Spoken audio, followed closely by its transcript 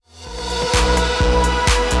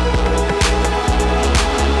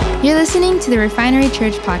You're listening to the Refinery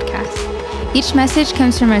Church podcast. Each message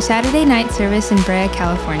comes from our Saturday night service in Brea,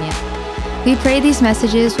 California. We pray these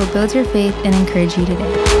messages will build your faith and encourage you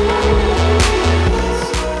today.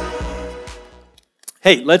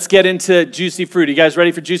 Hey, let's get into juicy fruit. You guys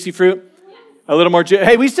ready for juicy fruit? A little more.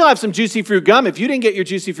 Hey, we still have some juicy fruit gum. If you didn't get your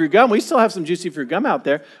juicy fruit gum, we still have some juicy fruit gum out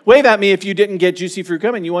there. Wave at me if you didn't get juicy fruit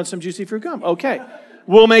gum and you want some juicy fruit gum. Okay.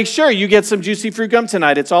 We'll make sure you get some juicy fruit gum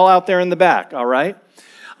tonight. It's all out there in the back, all right?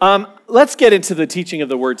 Let's get into the teaching of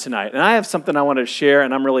the word tonight. And I have something I want to share,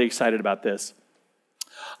 and I'm really excited about this.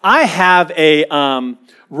 I have a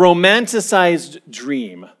romanticized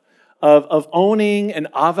dream of owning an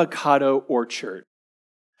avocado orchard.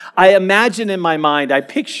 I imagine in my mind, I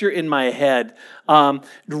picture in my head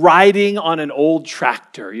riding on an old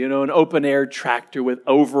tractor, an open-air tractor with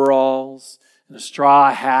overalls and a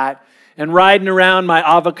straw hat, and riding around my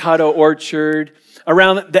avocado orchard,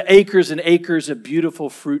 around the acres and acres of beautiful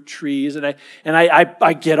fruit trees. And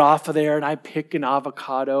I get off of there and I pick an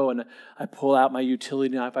avocado and I pull out my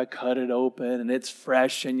utility knife, I cut it open and it's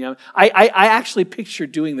fresh and yummy. I actually picture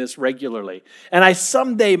doing this regularly. And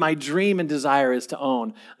someday my dream and desire is to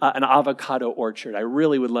own an avocado orchard. I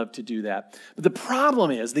really would love to do that. But the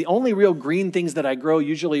problem is the only real green things that I grow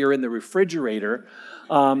usually are in the refrigerator.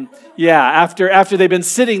 After they've been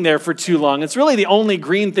sitting there for too long. It's really the only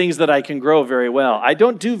green things that I can grow very well. I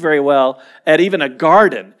don't do very well at even a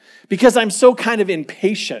garden because I'm so kind of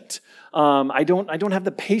impatient. I don't have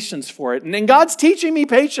the patience for it. And God's teaching me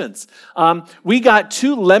patience. We got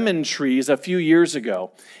 2 lemon trees a few years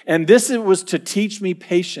ago. And this was to teach me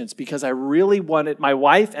patience because I really wanted, my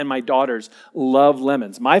wife and my daughters love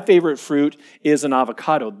lemons. My favorite fruit is an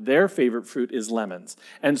avocado. Their favorite fruit is lemons.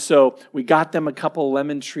 And so we got them a couple of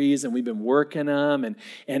lemon trees and we've been working them. And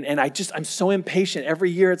I'm so impatient.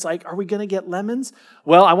 Every year it's like, are we going to get lemons?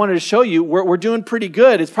 Well, I wanted to show you we're doing pretty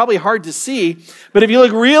good. It's probably hard to see, but if you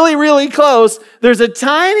look really, really close, there's a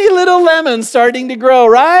tiny little lemon starting to grow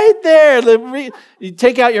right there. You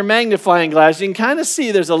take out your magnifying glass, you can kind of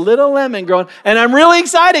see there's a little lemon growing, and I'm really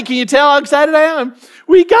excited. Can you tell how excited I am?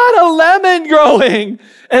 We got a lemon growing,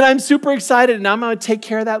 and I'm super excited, and I'm going to take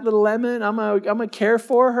care of that little lemon. I'm going to care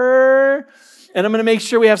for her. And I'm going to make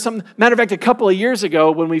sure we have something. Matter of fact, a couple of years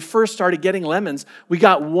ago, when we first started getting lemons, we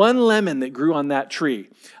got 1 lemon that grew on that tree.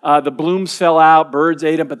 The blooms fell out, birds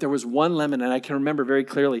ate them, but there was 1 lemon, and I can remember very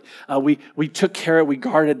clearly. We took care of it. We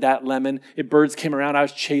guarded that lemon. Birds came around. I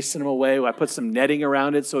was chasing them away. I put some netting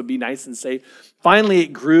around it so it'd be nice and safe. Finally,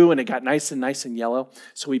 it grew, and it got nice and yellow.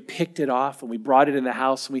 So we picked it off, and we brought it in the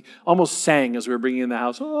house, and we almost sang as we were bringing it in the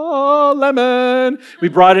house. Oh, lemon. We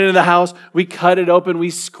brought it into the house. We cut it open.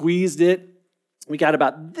 We squeezed it. We got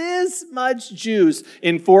about this much juice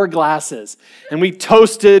in 4 glasses, and we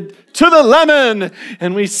toasted to the lemon,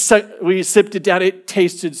 and we sipped it down. It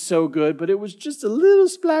tasted so good, but it was just a little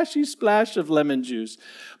splashy splash of lemon juice.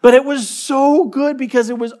 But it was so good because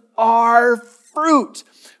it was our fruit.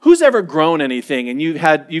 Who's ever grown anything and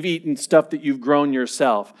you've eaten stuff that you've grown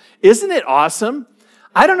yourself? Isn't it awesome?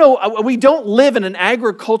 I don't know, we don't live in an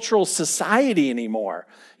agricultural society anymore.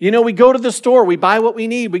 We go to the store, we buy what we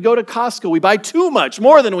need. We go to Costco, we buy too much,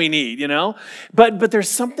 more than we need, But there's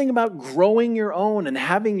something about growing your own and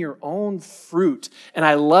having your own fruit, and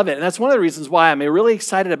I love it. And that's one of the reasons why I'm really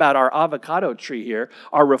excited about our avocado tree here,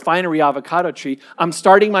 our Refinery avocado tree. I'm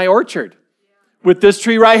starting my orchard with this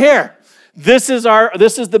tree right here. This is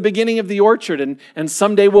the beginning of the orchard, and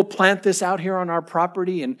someday we'll plant this out here on our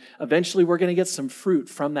property, and eventually we're going to get some fruit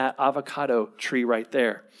from that avocado tree right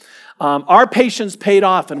there. Our patience paid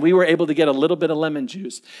off, and we were able to get a little bit of lemon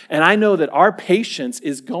juice. And I know that our patience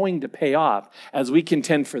is going to pay off as we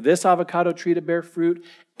contend for this avocado tree to bear fruit,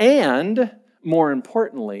 and more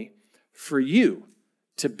importantly, for you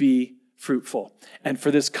to be fruitful, and for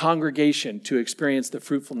this congregation to experience the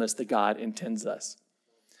fruitfulness that God intends us.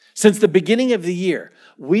 Since the beginning of the year,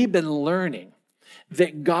 we've been learning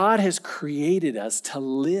that God has created us to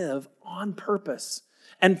live on purpose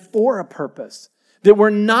and for a purpose, that we're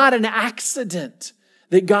not an accident,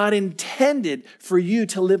 that God intended for you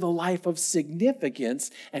to live a life of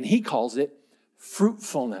significance, and He calls it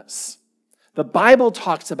fruitfulness. The Bible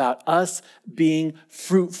talks about us being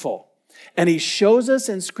fruitful, and He shows us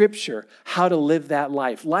in Scripture how to live that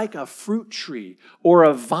life, like a fruit tree or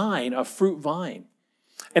a vine, a fruit vine.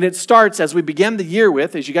 And it starts, as we began the year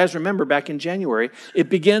with, as you guys remember back in January, it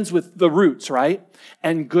begins with the roots, right?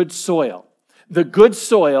 And good soil. The good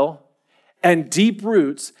soil and deep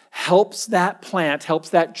roots helps that plant, helps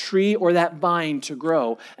that tree or that vine to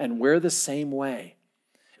grow, and we're the same way.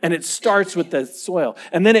 And it starts with the soil,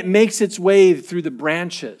 and then it makes its way through the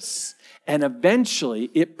branches, And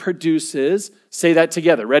eventually it produces, say that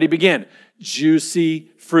together. Ready, begin.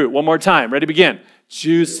 Juicy fruit. One more time. Ready, begin.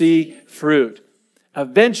 Juicy fruit.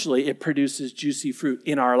 Eventually it produces juicy fruit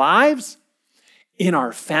in our lives, in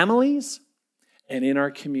our families, and in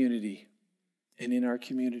our community. And in our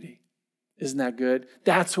community. Isn't that good?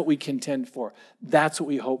 That's what we contend for. That's what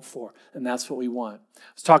we hope for. And that's what we want. I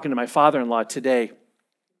was talking to my father-in-law today.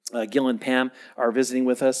 Gil and Pam are visiting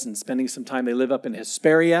with us and spending some time. They live up in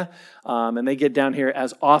Hesperia, and they get down here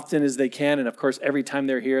as often as they can. And of course, every time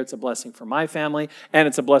they're here, it's a blessing for my family, and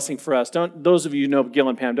it's a blessing for us. Those of you who know Gil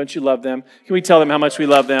and Pam, don't you love them? Can we tell them how much we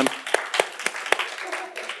love them?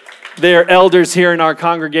 They are elders here in our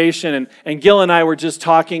congregation, and Gil and I were just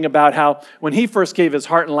talking about how when he first gave his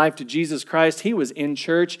heart and life to Jesus Christ, he was in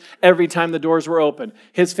church every time the doors were open.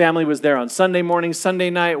 His family was there on Sunday morning, Sunday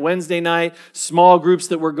night, Wednesday night, small groups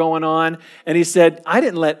that were going on, and he said, I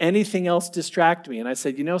didn't let anything else distract me. And I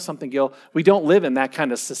said, you know something, Gil, we don't live in that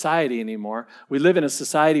kind of society anymore. We live in a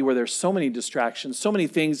society where there's so many distractions, so many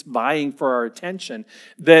things vying for our attention,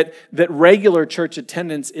 that regular church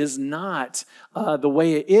attendance is not the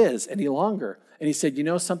way it is any longer. And he said, you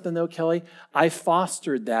know something though, Kelly? I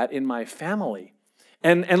fostered that in my family.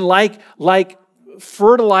 And like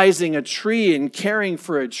fertilizing a tree and caring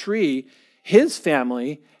for a tree, his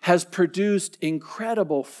family has produced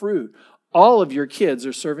incredible fruit. All of your kids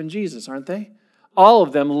are serving Jesus, aren't they? All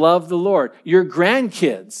of them love the Lord. Your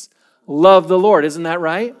grandkids love the Lord, isn't that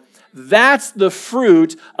right? That's the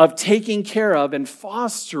fruit of taking care of and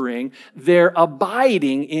fostering their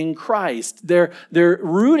abiding in Christ. They're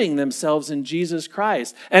rooting themselves in Jesus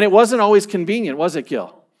Christ. And it wasn't always convenient, was it,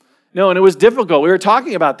 Gil? No, and it was difficult. We were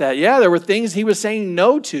talking about that. Yeah, there were things he was saying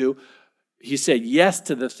no to. He said yes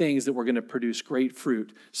to the things that were going to produce great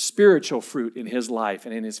fruit, spiritual fruit in his life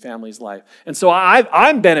and in his family's life. And so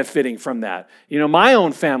I'm benefiting from that. You know, my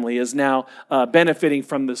own family is now benefiting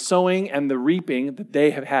from the sowing and the reaping that they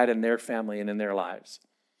have had in their family and in their lives.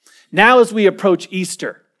 Now, as we approach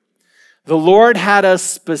Easter, the Lord had us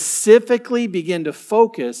specifically begin to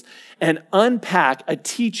focus and unpack a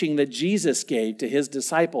teaching that Jesus gave to his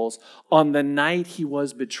disciples on the night he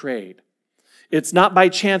was betrayed. It's not by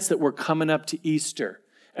chance that we're coming up to Easter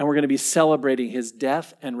and we're going to be celebrating his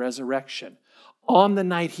death and resurrection. On the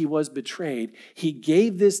night he was betrayed, he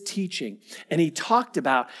gave this teaching and he talked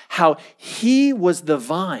about how he was the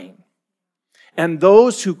vine and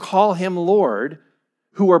those who call him Lord,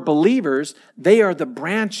 who are believers, they are the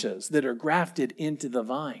branches that are grafted into the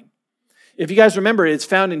vine. If you guys remember, it's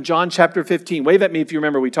found in John chapter 15. Wave at me if you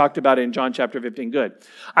remember. We talked about it in John chapter 15. Good.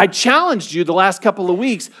 I challenged you the last couple of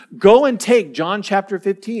weeks, go and take John chapter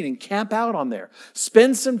 15 and camp out on there.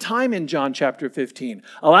 Spend some time in John chapter 15.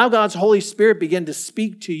 Allow God's Holy Spirit begin to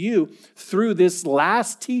speak to you through this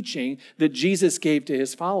last teaching that Jesus gave to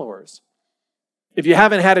his followers. If you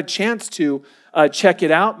haven't had a chance to check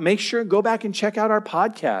it out, make sure go back and check out our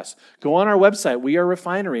podcast. Go on our website, We Are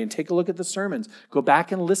Refinery, and take a look at the sermons. Go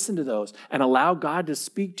back and listen to those and allow God to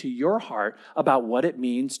speak to your heart about what it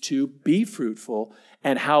means to be fruitful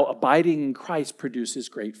and how abiding in Christ produces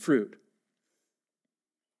great fruit.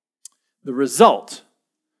 The result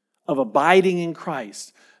of abiding in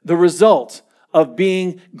Christ, the result of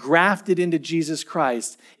being grafted into Jesus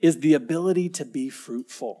Christ is the ability to be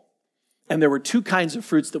fruitful. And there were two kinds of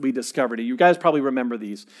fruits that we discovered. You guys probably remember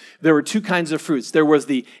these. There were two kinds of fruits. There was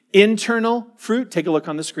the internal fruit. Take a look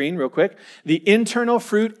on the screen real quick. The internal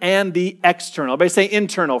fruit and the external. Everybody say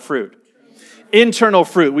internal fruit. Internal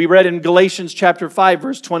fruit. We read in Galatians chapter 5,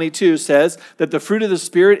 verse 22 says that the fruit of the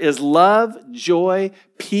Spirit is love, joy,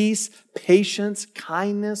 peace, patience,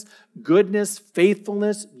 kindness, goodness,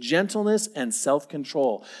 faithfulness, gentleness, and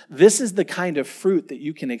self-control. This is the kind of fruit that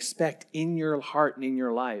you can expect in your heart and in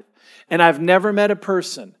your life. And I've never met a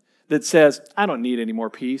person that says, I don't need any more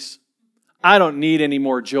peace. I don't need any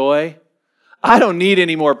more joy. I don't need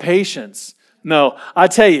any more patience. No, I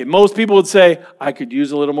tell you, most people would say, I could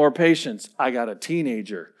use a little more patience. I got a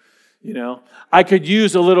teenager, you know. I could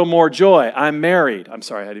use a little more joy. I'm married. I'm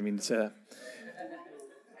sorry, I didn't mean to say that.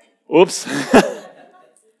 Oops.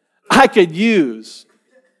 I could use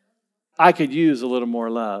a little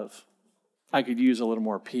more love. I could use a little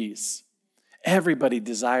more peace. Everybody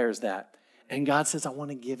desires that. And God says, I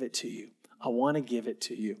want to give it to you. I want to give it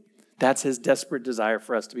to you. That's his desperate desire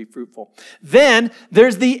for us to be fruitful. Then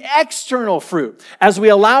there's the external fruit. As we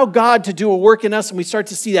allow God to do a work in us and we start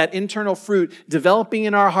to see that internal fruit developing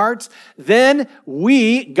in our hearts, then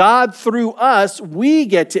God through us, we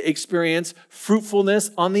get to experience fruitfulness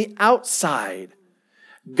on the outside.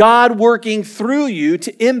 God working through you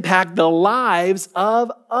to impact the lives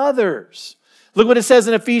of others. Look what it says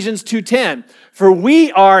in Ephesians 2:10. For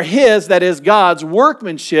we are his, that is God's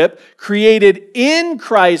workmanship, created in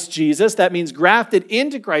Christ Jesus. That means grafted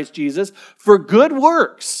into Christ Jesus for good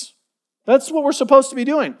works. That's what we're supposed to be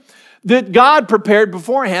doing. That God prepared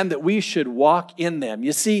beforehand that we should walk in them.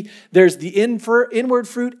 You see, there's the inward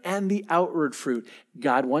fruit and the outward fruit.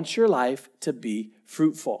 God wants your life to be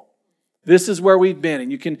fruitful. This is where we've been,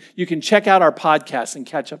 and you can check out our podcast and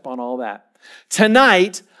catch up on all that.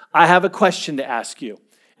 Tonight, I have a question to ask you.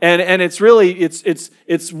 And it's really,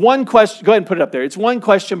 it's one question. Go ahead and put it up there. It's one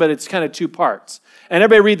question, but it's kind of two parts. And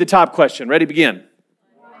everybody read the top question. Ready, begin.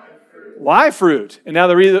 Why fruit? And now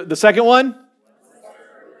the second one.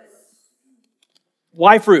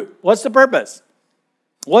 Why fruit? What's the purpose?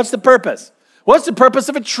 What's the purpose? What's the purpose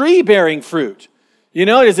of a tree bearing fruit? You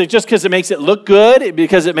know, is it just because it makes it look good?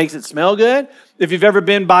 Because it makes it smell good? If you've ever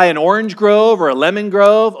been by an orange grove or a lemon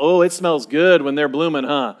grove, oh, it smells good when they're blooming,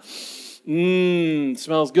 huh?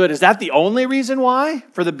 Smells good. Is that the only reason why?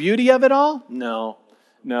 For the beauty of it all? No.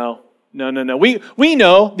 We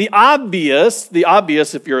know the obvious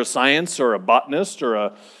if you're a science or a botanist or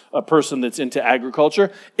a person that's into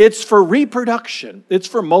agriculture, it's for reproduction. It's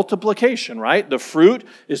for multiplication, right? The fruit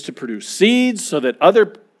is to produce seeds so that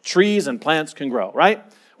other trees and plants can grow, right?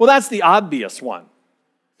 Well, that's the obvious one.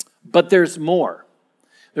 But there's more.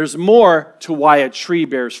 There's more to why a tree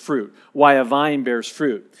bears fruit, why a vine bears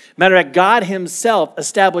fruit. Matter of fact, God himself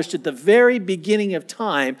established at the very beginning of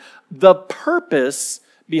time the purpose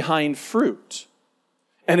behind fruit.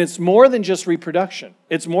 And it's more than just reproduction.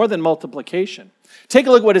 It's more than multiplication. Take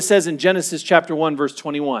a look at what it says in Genesis chapter 1, verse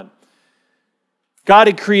 21. God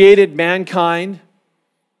had created mankind.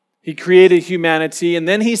 He created humanity. And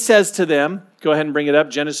then he says to them, go ahead and bring it up,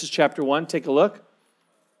 Genesis chapter 1, take a look.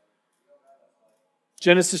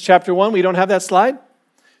 Genesis chapter 1, we don't have that slide?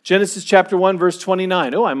 Genesis chapter 1, verse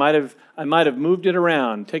 29. Oh, I might have moved it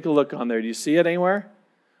around. Take a look on there. Do you see it anywhere?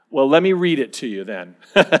 Well, let me read it to you then.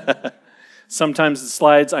 Sometimes the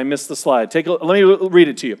slides, I miss the slide. Let me read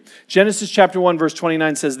it to you. Genesis chapter 1, verse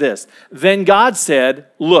 29 says this. Then God said,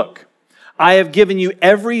 look, I have given you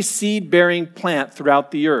every seed-bearing plant throughout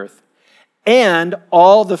the earth, and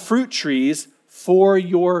all the fruit trees for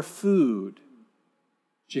your food.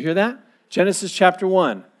 Did you hear that? Genesis chapter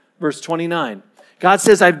 1, verse 29. God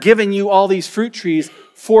says, I've given you all these fruit trees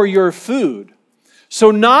for your food. So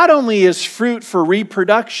not only is fruit for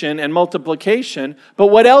reproduction and multiplication, but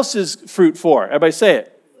what else is fruit for? Everybody say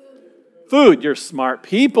it. Food. You're smart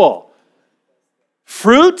people.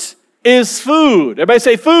 Fruit is food. Everybody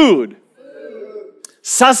say food.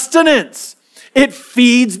 Sustenance. It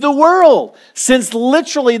feeds the world. Since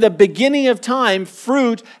literally the beginning of time,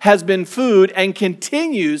 fruit has been food and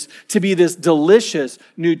continues to be this delicious,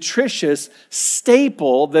 nutritious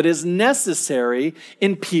staple that is necessary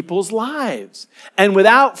in people's lives. And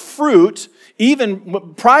without fruit,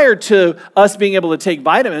 even prior to us being able to take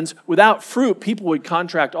vitamins, without fruit, people would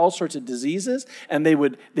contract all sorts of diseases and they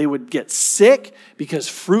would get sick because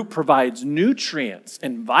fruit provides nutrients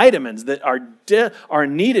and vitamins that are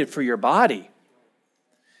needed for your body.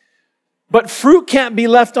 But fruit can't be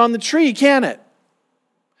left on the tree, can it?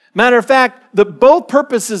 Matter of fact, both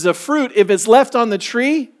purposes of fruit, if it's left on the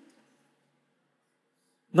tree,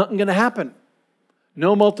 nothing going to happen.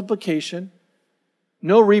 No multiplication,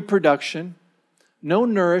 no reproduction, no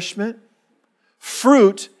nourishment.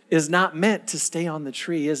 Fruit is not meant to stay on the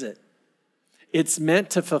tree, is it? It's meant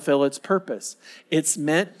to fulfill its purpose. It's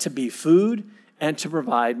meant to be food and to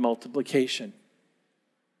provide multiplication.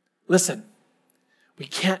 Listen. We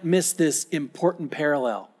can't miss this important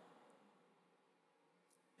parallel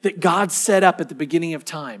that God set up at the beginning of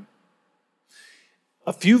time.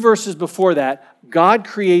 A few verses before that, God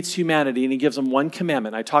creates humanity and he gives them one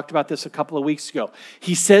commandment. I talked about this a couple of weeks ago.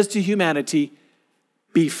 He says to humanity,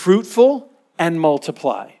 be fruitful and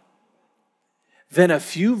multiply. Then a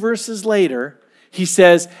few verses later, he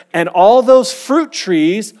says, and all those fruit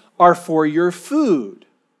trees are for your food.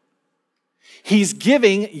 He's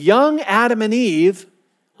giving young Adam and Eve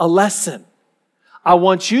a lesson. I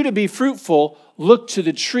want you to be fruitful. Look to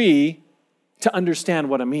the tree to understand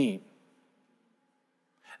what I mean.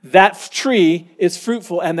 That tree is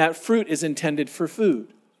fruitful and that fruit is intended for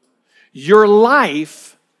food. Your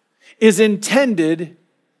life is intended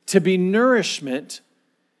to be nourishment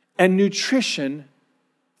and nutrition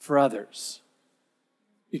for others.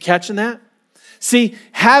 You catching that? See,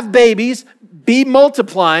 have babies, be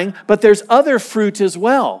multiplying, but there's other fruit as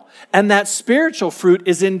well. And that spiritual fruit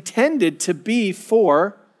is intended to be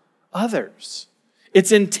for others.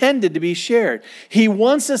 It's intended to be shared. He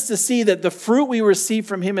wants us to see that the fruit we receive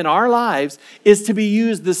from him in our lives is to be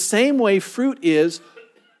used the same way fruit is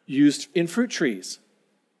used in fruit trees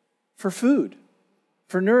for food,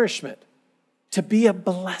 for nourishment, to be a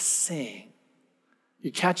blessing.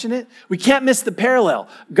 You catching it? We can't miss the parallel.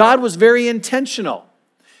 God was very intentional.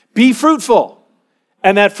 Be fruitful.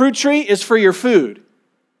 And that fruit tree is for your food.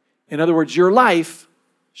 In other words, your life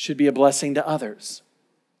should be a blessing to others.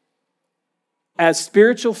 As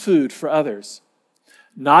spiritual food for others,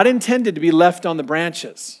 not intended to be left on the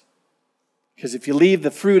branches. Because if you leave the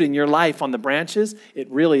fruit in your life on the branches, it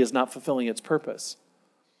really is not fulfilling its purpose.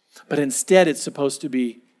 But instead, it's supposed to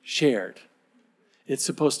be shared. It's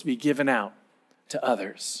supposed to be given out to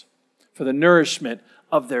others for the nourishment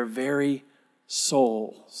of their very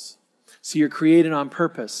souls. So you're created on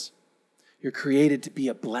purpose. You're created to be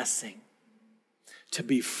a blessing, to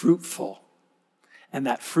be fruitful. And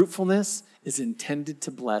that fruitfulness is intended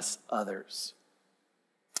to bless others.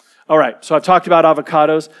 All right, so I've talked about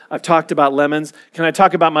avocados. I've talked about lemons. Can I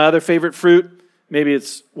talk about my other favorite fruit? Maybe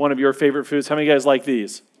it's one of your favorite foods. How many of you guys like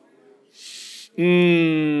these?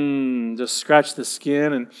 Just scratch the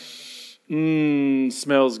skin and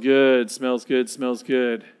smells good, smells good, smells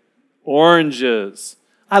good. Oranges.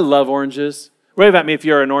 I love oranges. Wave at me if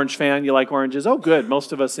you're an orange fan. You like oranges? Oh, good.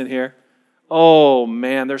 Most of us in here. Oh,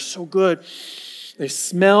 man, they're so good. They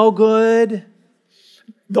smell good.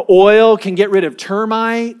 The oil can get rid of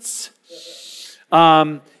termites.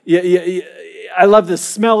 I love the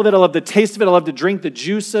smell of it. I love the taste of it. I love to drink the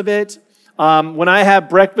juice of it. When I have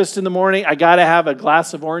breakfast in the morning, I got to have a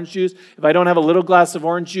glass of orange juice. If I don't have a little glass of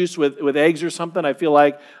orange juice with eggs or something, I feel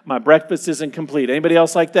like my breakfast isn't complete. Anybody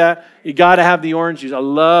else like that? You got to have the orange juice. I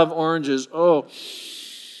love oranges. Oh,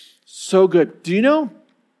 so good. Do you know,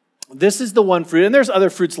 this is the one fruit, and there's other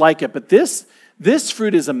fruits like it, but this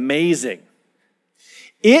fruit is amazing.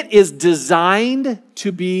 It is designed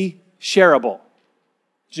to be shareable.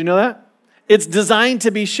 Did you know that? It's designed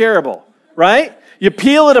to be shareable, right? You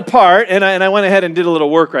peel it apart, and I went ahead and did a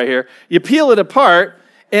little work right here. You peel it apart,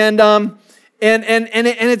 and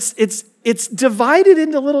it's divided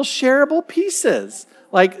into little shareable pieces.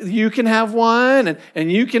 Like you can have one,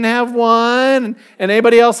 and you can have one, and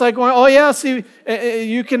anybody else like one? Oh yeah, see,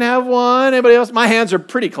 you can have one. Anybody else? My hands are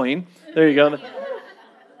pretty clean. There you go.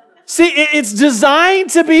 See, it's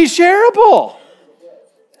designed to be shareable,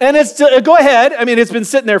 and go ahead. I mean, it's been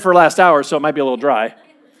sitting there for the last hour, so it might be a little dry.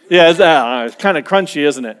 Yeah, it's kind of crunchy,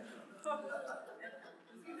 isn't it?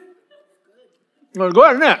 Well, go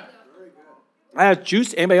ahead, Nick. I have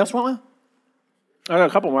juice. Anybody else want one? I got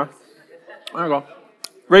a couple more. There you go.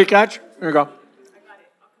 Ready to catch? There you go.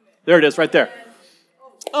 There it is, right there.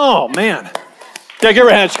 Oh, man. Yeah, give her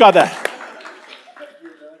a hand. She got that.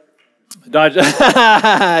 Dodge.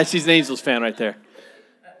 She's an Angels fan right there.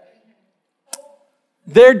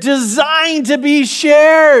 They're designed to be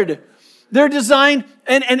shared. They're designed,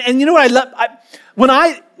 and you know what I love?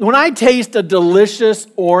 When I taste a delicious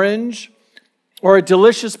orange or a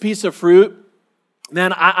delicious piece of fruit,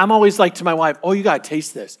 then I'm always like to my wife, oh, you got to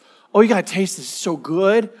taste this. Oh, you got to taste this. It's so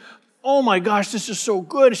good. Oh, my gosh, this is so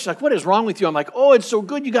good. She's like, what is wrong with you? I'm like, oh, it's so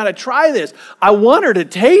good. You got to try this. I want her to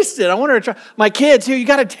taste it. I want her to try. My kids, here, you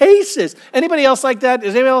got to taste this. Anybody else like that?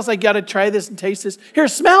 Is anybody else like, got to try this and taste this? Here,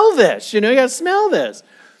 smell this. You know, you got to smell this.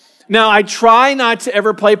 Now, I try not to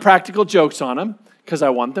ever play practical jokes on them because I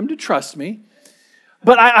want them to trust me.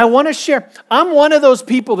 But I want to share. I'm one of those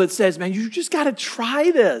people that says, man, you just got to try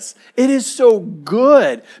this. It is so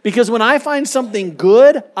good. Because when I find something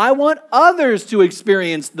good, I want others to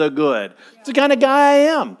experience the good. It's the kind of guy I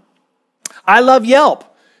am. I love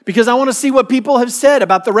Yelp because I want to see what people have said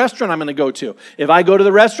about the restaurant I'm going to go to. If I go to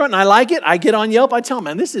the restaurant and I like it, I get on Yelp. I tell them,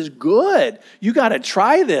 man, this is good. You got to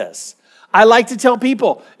try this. I like to tell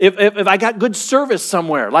people if I got good service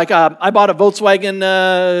somewhere, like I bought a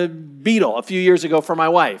Volkswagen Beetle a few years ago for my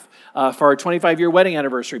wife for our 25-year wedding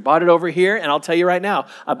anniversary. Bought it over here, and I'll tell you right now,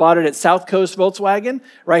 I bought it at South Coast Volkswagen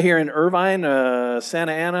right here in Irvine,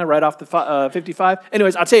 Santa Ana, right off the 55.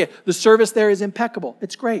 Anyways, I'll tell you, the service there is impeccable.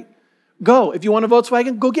 It's great. Go. If you want a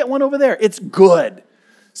Volkswagen, go get one over there. It's good.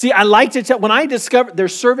 See, I like to tell, when I discover their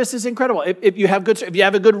service is incredible. If you have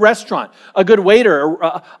a good restaurant, a good waiter,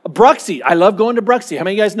 Bruxy. I love going to Bruxy. How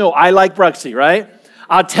many of you guys know I like Bruxy, right?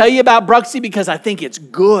 I'll tell you about Bruxy because I think it's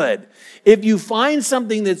good. If you find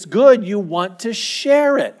something that's good, you want to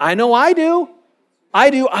share it. I know I do.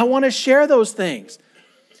 I want to share those things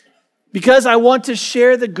because I want to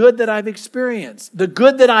share the good that I've experienced. The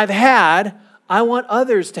good that I've had, I want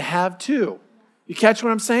others to have too. You catch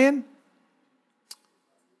what I'm saying?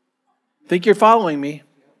 Think you're following me?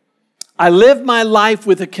 I live my life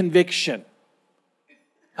with a conviction.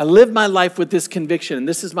 I live my life with this conviction, and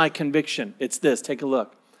this is my conviction. It's this. Take a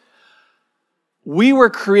look. We were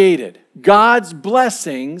created. God's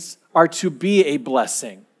blessings are to be a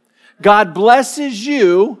blessing. God blesses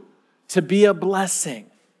you to be a blessing.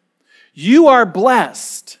 You are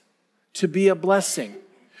blessed to be a blessing.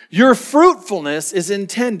 Your fruitfulness is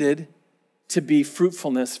intended to be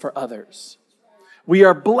fruitfulness for others. We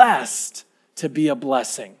are blessed to be a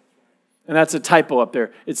blessing. And that's a typo up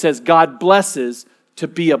there. It says God blesses to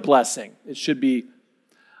be a blessing. It should be,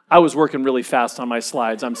 I was working really fast on my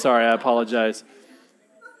slides. I'm sorry, I apologize.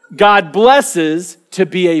 God blesses to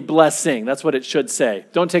be a blessing. That's what it should say.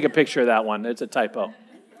 Don't take a picture of that one. It's a typo.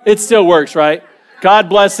 It still works, right? God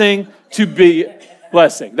blessing to be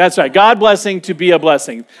blessing. That's right. God blessing to be a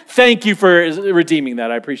blessing. Thank you for redeeming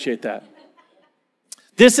that. I appreciate that.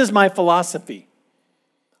 This is my philosophy.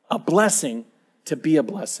 A blessing to be a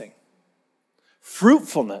blessing.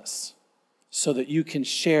 Fruitfulness so that you can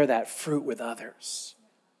share that fruit with others.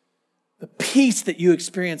 The peace that you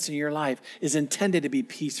experience in your life is intended to be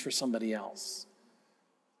peace for somebody else.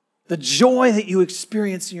 The joy that you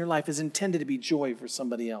experience in your life is intended to be joy for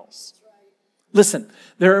somebody else. Listen,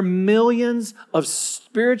 there are millions of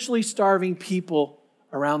spiritually starving people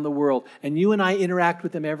around the world, and you and I interact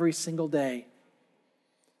with them every single day.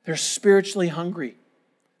 They're spiritually hungry.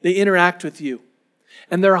 They interact with you.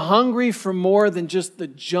 And they're hungry for more than just the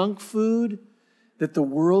junk food that the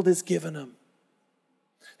world has given them.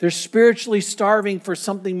 They're spiritually starving for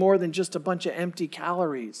something more than just a bunch of empty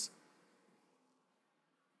calories.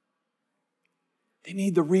 They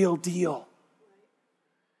need the real deal.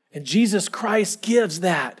 And Jesus Christ gives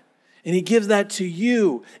that. And He gives that to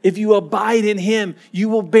you. If you abide in Him, you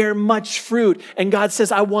will bear much fruit. And God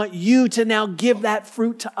says, I want you to now give that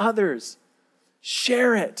fruit to others.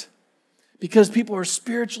 Share it. Because people are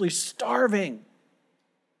spiritually starving.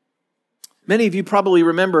 Many of you probably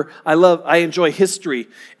remember, I enjoy history,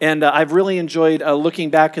 and I've really enjoyed looking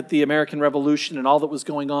back at the American Revolution and all that was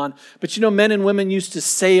going on. But you know, men and women used to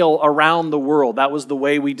sail around the world. That was the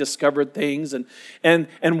way we discovered things. And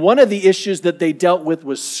one of the issues that they dealt with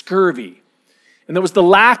was scurvy. And there was the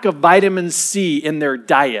lack of vitamin C in their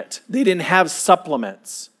diet. They didn't have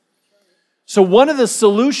supplements. So one of the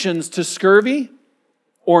solutions to scurvy,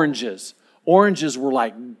 oranges. Oranges were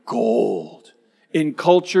like gold in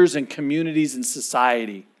cultures and communities and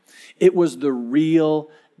society. It was the real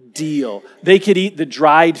deal. They could eat the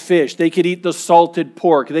dried fish. They could eat the salted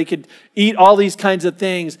pork. They could eat all these kinds of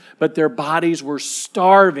things, but their bodies were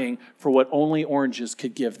starving for what only oranges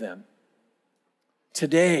could give them.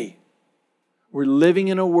 Today, we're living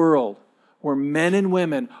in a world where men and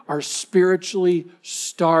women are spiritually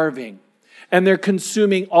starving. And they're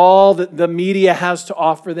consuming all that the media has to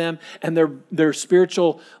offer them, and their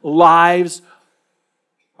spiritual lives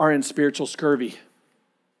are in spiritual scurvy.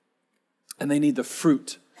 And they need the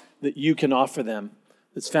fruit that you can offer them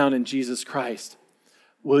that's found in Jesus Christ.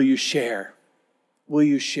 Will you share? Will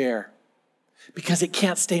you share? Because it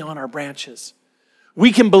can't stay on our branches.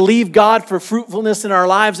 We can believe God for fruitfulness in our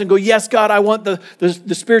lives and go, yes, God, I want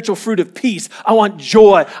the spiritual fruit of peace. I want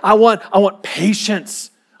joy. I want patience.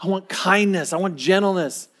 I want kindness. I want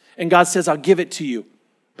gentleness. And God says, I'll give it to you,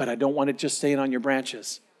 but I don't want it just staying on your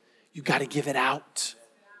branches. You got to give it out.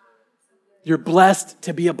 You're blessed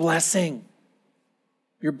to be a blessing.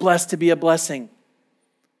 You're blessed to be a blessing.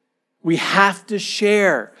 We have to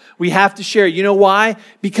share. We have to share. You know why?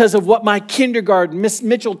 Because of what my kindergarten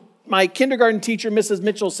teacher, Mrs.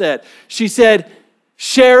 Mitchell said. She said,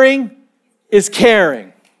 sharing is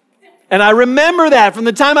caring. And I remember that from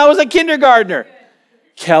the time I was a kindergartner.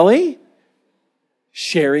 Kelly,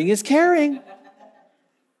 sharing is caring.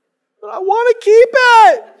 But I want to keep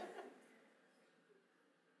it.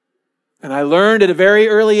 And I learned at a very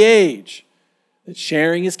early age that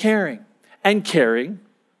sharing is caring and caring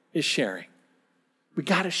is sharing. We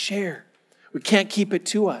got to share. We can't keep it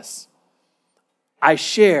to us. I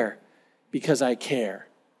share because I care.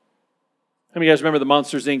 How many of you guys remember the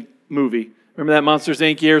Monsters, Inc. movie? Remember that Monsters,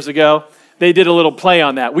 Inc. years ago? They did a little play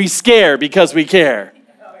on that. We scare because we care.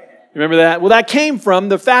 Remember that? Well, that came from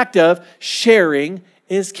the fact of sharing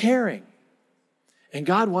is caring. And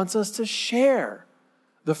God wants us to share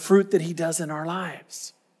the fruit that He does in our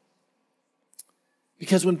lives.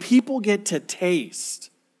 Because when people get to taste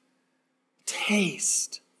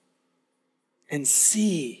and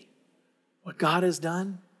see what God has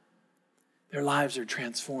done, their lives are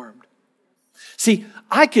transformed. See,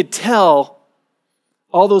 I could tell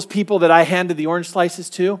all those people that I handed the orange slices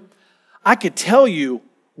to, I could tell you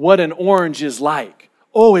what an orange is like.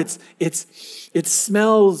 Oh, it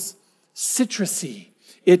smells citrusy.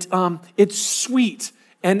 It's sweet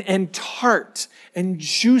and tart and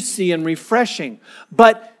juicy and refreshing.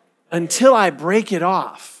 But until I break it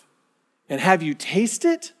off And have you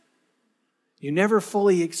tasted it? You never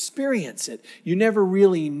fully experience it. You never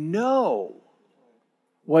really know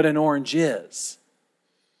what an orange is.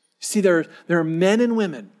 See, there are men and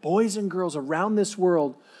women, boys and girls around this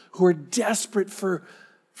world who are desperate for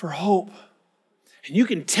hope. And you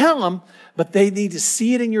can tell them, but they need to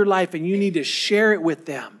see it in your life, and you need to share it with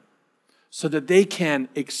them so that they can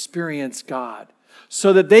experience God.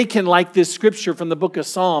 So that they can, like this scripture from the book of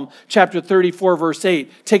Psalm, chapter 34, verse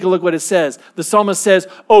 8. Take a look what it says. The psalmist says,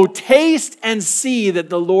 "Oh, taste and see that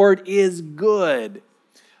the Lord is good.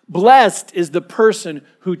 Blessed is the person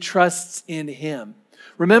who trusts in him."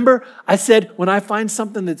 Remember, I said, when I find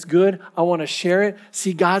something that's good, I want to share it.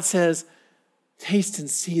 See, God says, taste and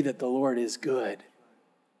see that the Lord is good.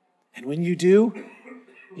 And when you do,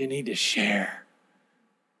 you need to share.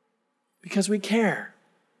 Because we care.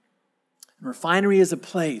 And Refinery is a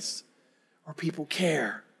place where people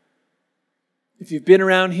care. If you've been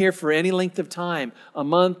around here for any length of time, a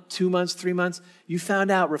month, 2 months, 3 months, you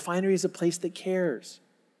found out Refinery is a place that cares.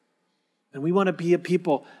 And we want to be a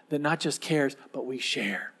people that not just cares, but we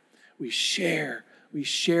share. We share. We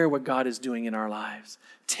share what God is doing in our lives.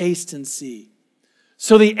 Taste and see.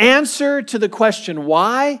 So the answer to the question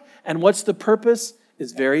why and what's the purpose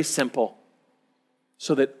is very simple.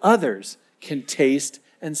 So that others can taste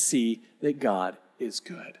and see that God is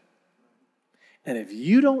good. And if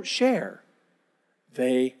you don't share,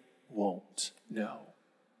 they won't know.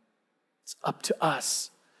 It's up to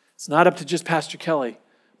us. It's not up to just Pastor Kelly,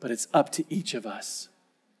 but it's up to each of us.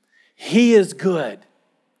 He is good.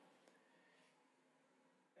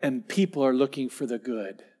 And people are looking for the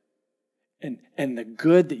good. And the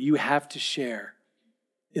good that you have to share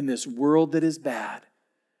in this world that is bad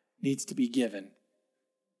needs to be given.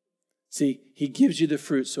 See, he gives you the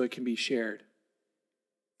fruit so it can be shared.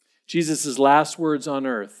 Jesus' last words on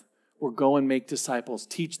earth were go and make disciples.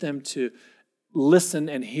 Teach them to listen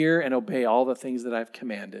and hear and obey all the things that I've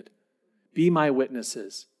commanded. Be my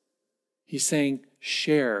witnesses. He's saying,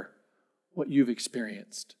 share what you've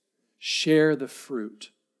experienced. Share the fruit.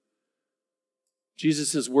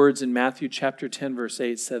 Jesus' words in Matthew chapter 10, verse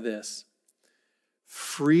 8 said this,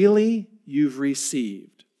 freely you've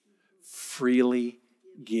received, freely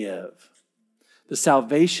give. The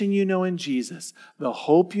salvation you know in Jesus, the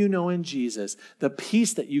hope you know in Jesus, the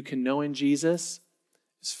peace that you can know in Jesus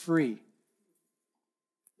is free.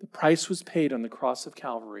 The price was paid on the cross of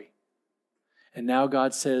Calvary. And now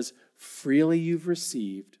God says, freely you've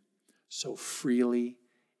received, so freely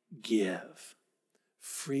give.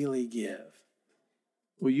 Freely give.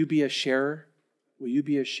 Will you be a sharer? Will you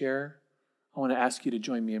be a sharer? I want to ask you to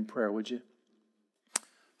join me in prayer, would you?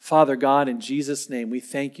 Father God, in Jesus' name, we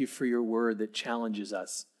thank you for your word that challenges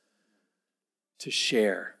us to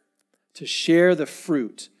share the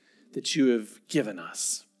fruit that you have given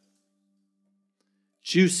us.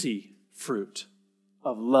 Juicy fruit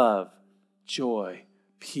of love, joy,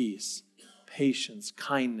 peace, patience,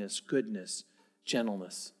 kindness, goodness,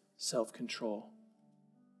 gentleness, self-control.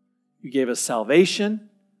 You gave us salvation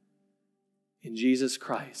in Jesus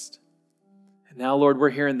Christ. And now, Lord, we're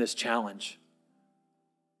hearing this challenge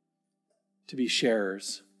to be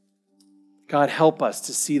sharers. God, help us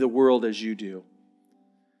to see the world as you do.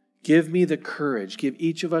 Give me the courage, give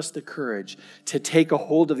each of us the courage to take a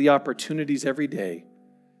hold of the opportunities every day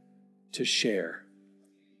to share.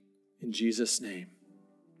 In Jesus' name,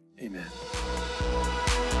 amen.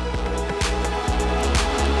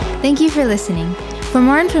 Thank you for listening. For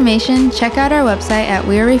more information, check out our website at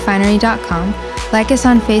wearerefinery.com, like us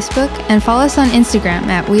on Facebook, and follow us on Instagram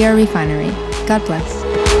at wearerefinery. God bless.